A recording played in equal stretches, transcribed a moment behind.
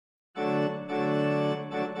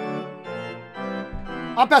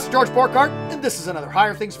I'm Pastor George Borghardt, and this is another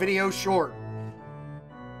Higher Things video short.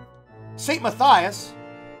 St. Matthias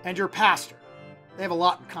and your pastor, they have a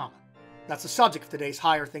lot in common. That's the subject of today's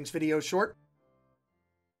Higher Things video short.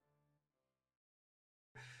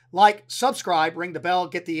 Like, subscribe, ring the bell,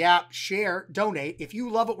 get the app, share, donate. If you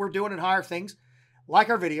love what we're doing in Higher Things, like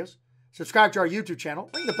our videos, subscribe to our YouTube channel,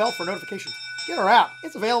 ring the bell for notifications. Get our app.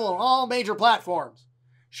 It's available on all major platforms.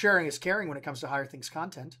 Sharing is caring when it comes to Higher Things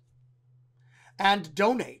content. And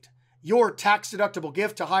donate. Your tax-deductible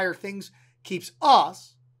gift to Higher Things keeps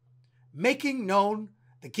us making known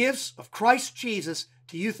the gifts of Christ Jesus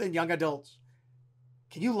to youth and young adults.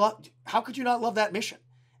 How could you not love that mission?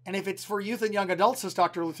 And if it's for youth and young adults, says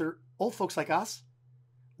Dr. Luther, old folks like us,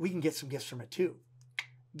 we can get some gifts from it too.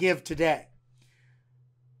 Give today.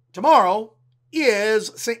 Tomorrow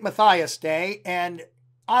is St. Matthias Day, and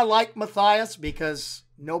I like Matthias because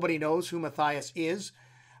nobody knows who Matthias is.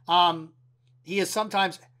 He is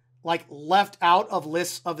sometimes like left out of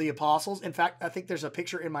lists of the apostles. In fact, I think there's a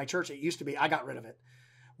picture in my church. It used to be, I got rid of it,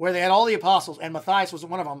 where they had all the apostles and Matthias was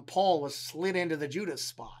one of them. Paul was slid into the Judas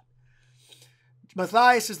spot.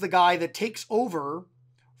 Matthias is the guy that takes over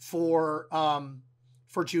for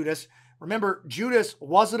Judas. Remember, Judas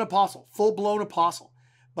was an apostle, full-blown apostle,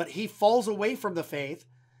 but he falls away from the faith,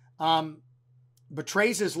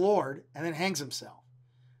 betrays his Lord, and then hangs himself,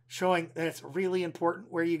 showing that it's really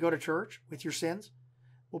important where you go to church with your sins.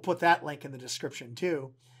 We'll put that link in the description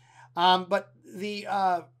too. But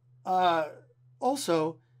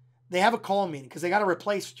also, they have a call meeting because they got to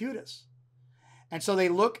replace Judas. And so they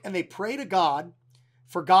look and they pray to God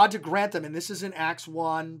for God to grant them, and this is in Acts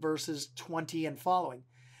 1, verses 20 and following.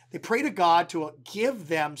 They pray to God to give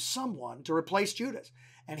them someone to replace Judas.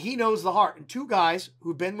 And he knows the heart. And two guys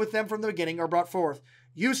who've been with them from the beginning are brought forth.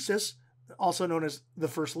 Eustace, also known as the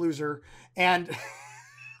first loser, and,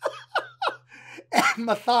 and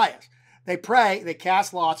Matthias. They pray, they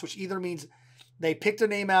cast lots, which either means they picked a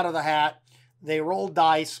name out of the hat, they rolled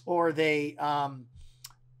dice, or they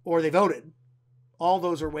voted. All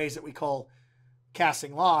those are ways that we call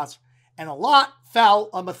casting lots. And a lot fell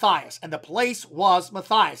on Matthias, and the place was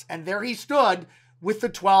Matthias. And there he stood with the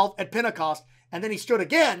 12 at Pentecost, and then he stood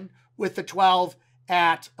again with the 12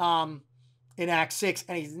 at in Acts 6,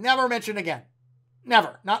 and he's never mentioned again.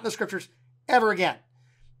 Never. Not in the scriptures, ever again.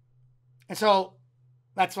 And so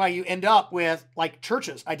that's why you end up with, like,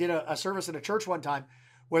 churches. I did a service in a church one time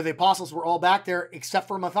where the apostles were all back there except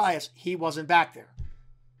for Matthias. He wasn't back there.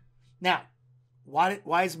 Now, why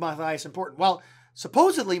is Matthias important? Well,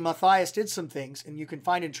 supposedly Matthias did some things, and you can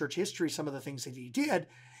find in church history some of the things that he did.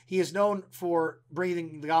 He is known for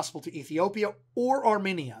bringing the gospel to Ethiopia or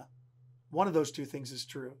Armenia. One of those two things is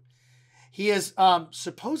true. He is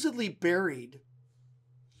supposedly buried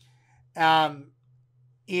in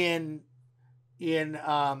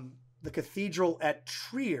the cathedral at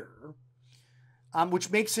Trier,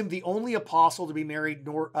 which makes him the only apostle to be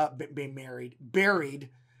buried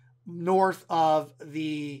north of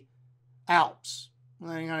the Alps.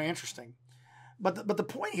 Well, kind of interesting. But the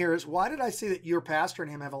point here is, why did I say that your pastor and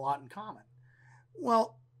him have a lot in common?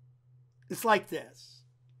 Well, it's like this.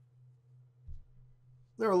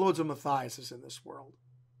 There are loads of Matthiases in this world.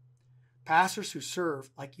 Pastors who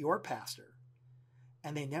serve like your pastor,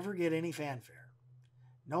 and they never get any fanfare.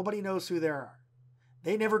 Nobody knows who they are.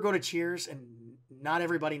 They never go to cheers, and not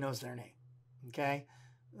everybody knows their name. Okay?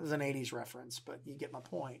 This is an 80s reference, but you get my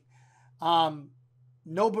point.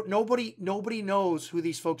 Nobody knows who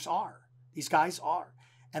these folks are. These guys are.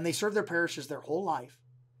 And they serve their parishes their whole life.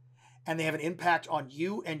 And they have an impact on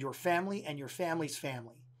you and your family and your family's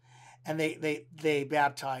family. And they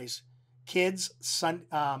baptize kids,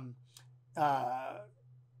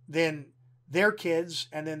 then their kids,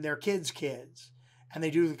 and then their kids' kids. And they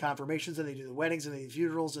do the confirmations, and they do the weddings, and they do the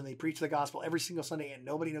funerals, and they preach the gospel every single Sunday, and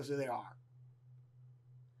nobody knows who they are.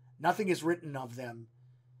 Nothing is written of them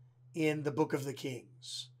in the Book of the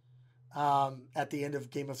Kings at the end of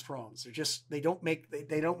Game of Thrones. They don't make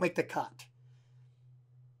the cut.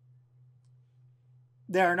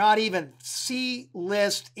 They're not even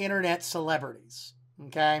C-list internet celebrities,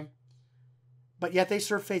 okay? But yet they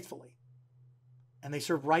serve faithfully, and they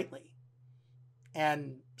serve rightly.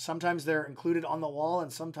 And sometimes they're included on the wall,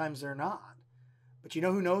 and sometimes they're not. But you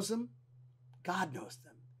know who knows them? God knows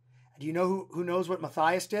them. And do you know who knows what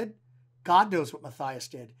Matthias did? God knows what Matthias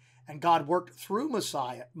did. And God worked through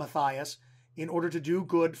Matthias in order to do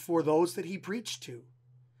good for those that he preached to,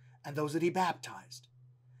 and those that he baptized,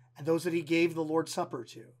 and those that he gave the Lord's Supper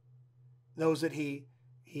to, those that he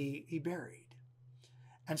buried.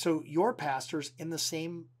 And so your pastor's in the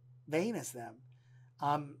same vein as them.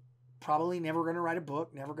 Probably never going to write a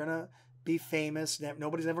book, never going to be famous.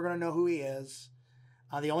 Nobody's ever going to know who he is.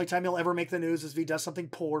 The only time he'll ever make the news is if he does something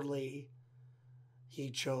poorly.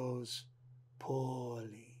 He chose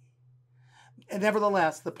poorly. And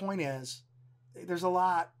nevertheless, the point is, there's a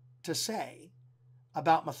lot to say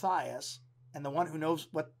about Matthias, and the one who knows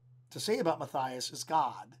what to say about Matthias is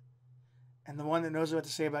God. And the one that knows what to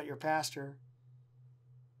say about your pastor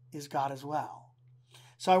is God as well.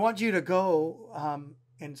 So I want you to go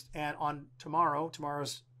and on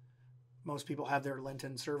tomorrow's, most people have their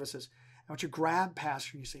Lenten services. I want you to grab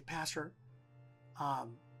Pastor and you say, Pastor, I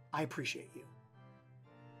appreciate you.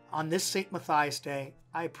 On this St. Matthias Day,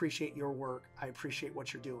 I appreciate your work. I appreciate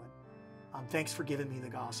what you're doing. Thanks for giving me the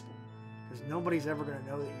gospel. Because nobody's ever going to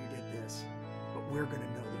know that you did this, but we're going to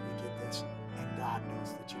know that you did this, and God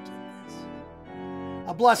knows that you did this.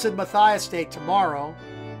 A blessed Matthias Day tomorrow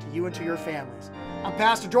to you and to your families. I'm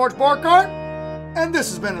Pastor George Borghardt, and this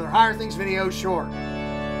has been another Higher Things video short.